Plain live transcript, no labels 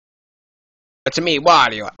It's me,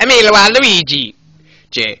 Wario. I mean, Luigi.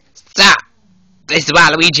 Stop. This is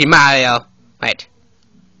Waluigi, Mario. Wait.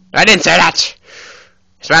 I didn't say that.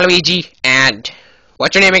 It's Waluigi, and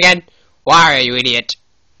what's your name again? Wario, you idiot.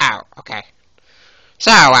 Oh, okay.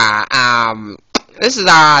 So, this is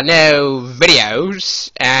our new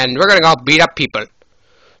videos, and we're gonna go beat up people.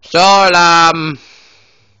 So,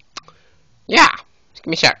 yeah. Just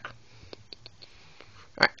give me a sec.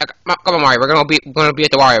 Alright, okay, come on, Mario. We're gonna beat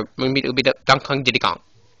the Wario. We're gonna beat the Donkey Kong Diddy Kong.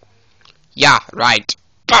 Yeah, right.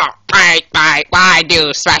 Why do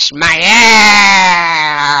you smash my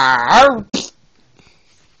hair?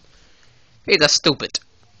 He's a stupid.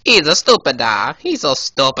 He's a stupid, He's so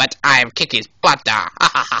stupid. I'm kick his butt,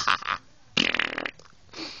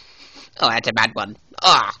 Oh, that's a bad one.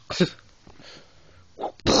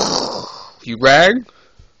 You rang?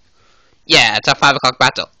 Yeah, it's a 5 o'clock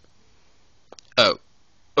battle. Oh.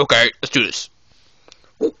 Okay, let's do this.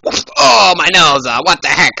 Oh, my nose, what the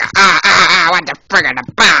heck? What the friggin'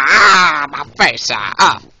 my face,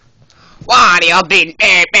 What do you mean,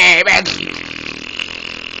 baby?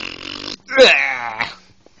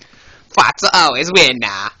 Fights always win,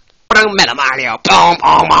 Boom, Metal Mario, boom,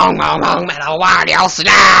 Metal Mario,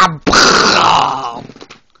 snap!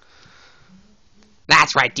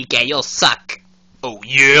 That's right, DK, you'll suck. Oh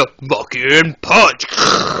yeah, fucking punch!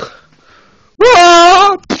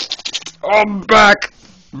 I'm back!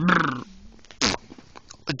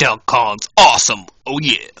 Donkey Kong's awesome, oh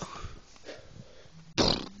yeah.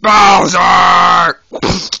 Bowser!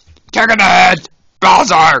 Take it ahead!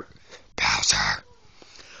 Bowser!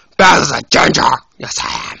 Bowser's a danger! Yes, I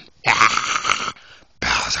am.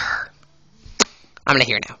 Bowser. I'm gonna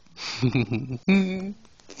hear now.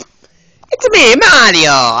 It's me,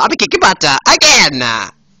 Mario! I'll be kicking butt again!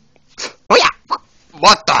 Oh yeah!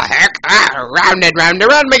 What the heck? Round and round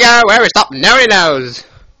we go! Where we stop? Nobody knows!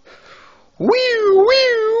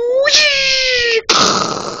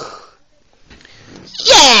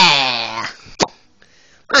 Yeah!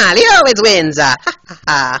 Mario always wins!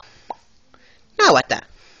 Now what the?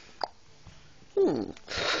 Oh!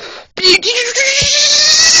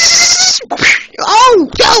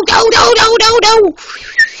 No!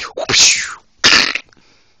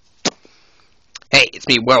 Hey, it's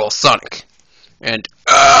me, Werewolf Sonic. And,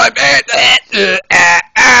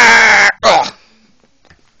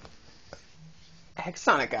 Heck,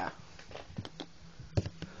 Sonica.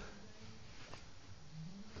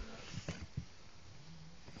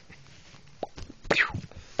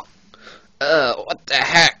 What the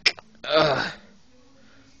heck?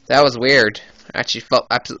 That was weird. I actually felt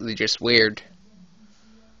absolutely just weird.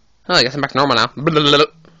 Oh, I guess I'm back to normal now.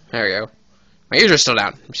 There we go. My ears are still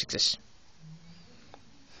down. Let me fix this.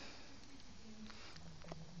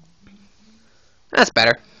 That's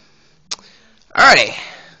better. Alrighty.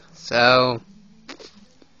 So,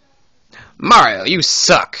 Mario, you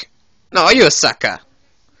suck. No, you a sucker.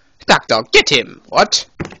 Duck Dog, get him. What?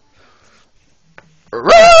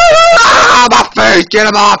 My face! Get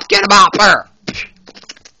him off! Get him off!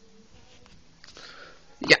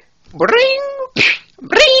 Yeah. Bring.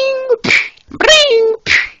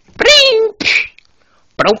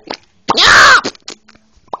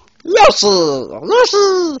 Yoshi!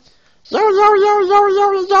 Yoshi!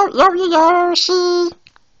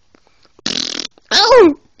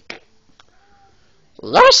 Oh!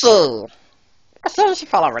 Yoshi! I thought she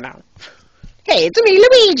fell over now. Hey, it's me,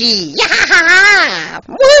 Luigi! Yeah!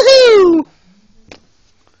 Woohoo!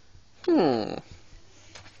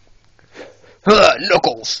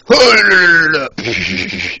 Knuckles!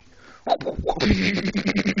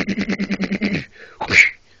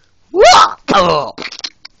 Whoa!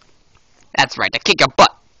 That's right, I kick your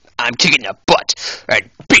butt. I'm kicking your butt and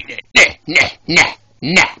beating it.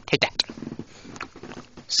 Nah. Take that.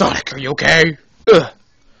 Sonic, are you okay?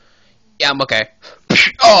 Yeah, I'm okay.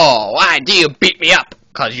 Oh, why do you beat me up?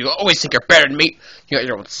 Cause you always think you're better than me. You got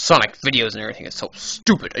your own Sonic videos and everything. It's so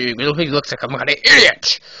stupid. You look like I'm an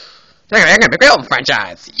idiot. I'm gonna make my own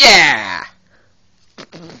franchise. Yeah.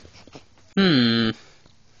 We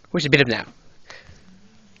should beat him now.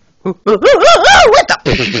 What the?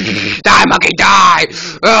 Die, monkey, die!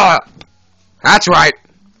 That's right.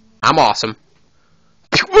 I'm awesome.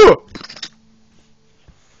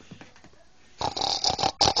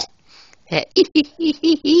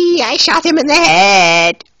 I shot him in the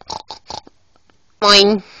head.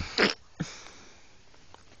 Boing.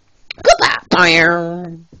 Koopa.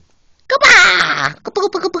 Boing. Koopa.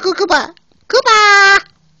 Koopa. Koopa.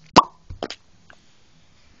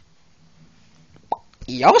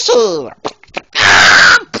 Yoshi.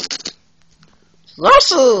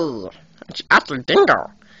 Yoshi. After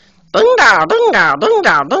dingo. Dingo, dingo,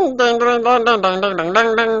 dingo, ding, ding, ding, ding, ding, ding, ding, ding,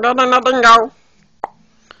 ding, ding, ding, ding, dingo.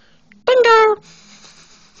 Dingo.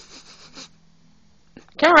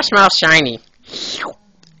 Camera smells shiny.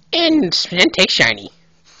 And tastes shiny.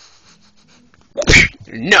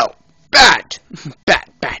 No. Bad. Bad,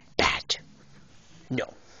 bad, bad. No.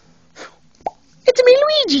 It's me,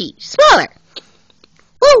 Luigi. Smaller.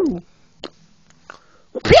 Woo.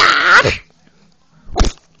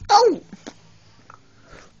 Oh.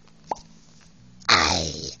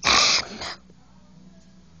 I am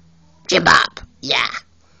Jim Bob. Yeah.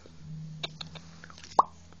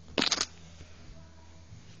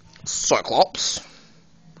 Cyclops.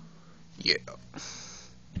 Yeah.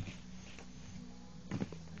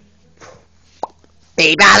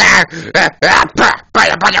 Be brother.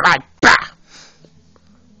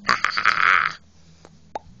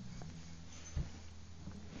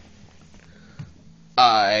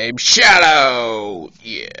 I'm Shadow.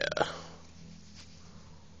 Yeah.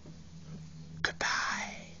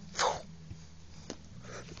 Goodbye.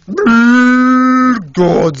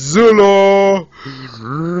 Godzilla.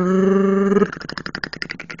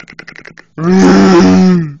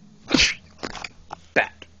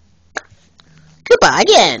 Bad. Goodbye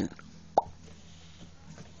again.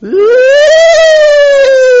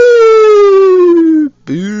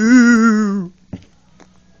 Boo.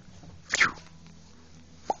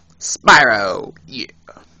 Spyro. Yeah.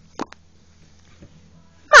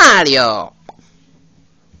 Mario.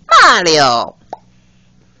 Mario.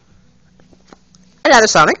 Another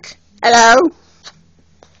Sonic. Hello.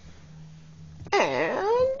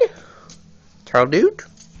 And Turtle Dude.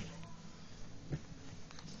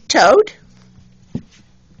 Toad.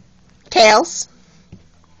 Tails.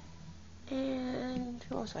 And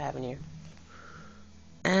who else do I have in here?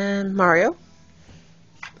 And Mario.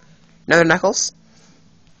 Another Knuckles.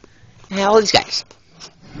 And all these guys.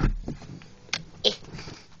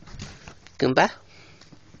 Goomba.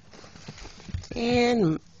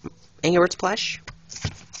 And Angry Birds plush.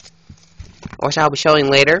 Which I'll be showing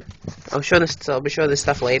later. I'll be showing this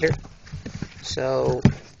stuff later. So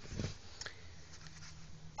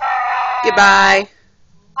goodbye.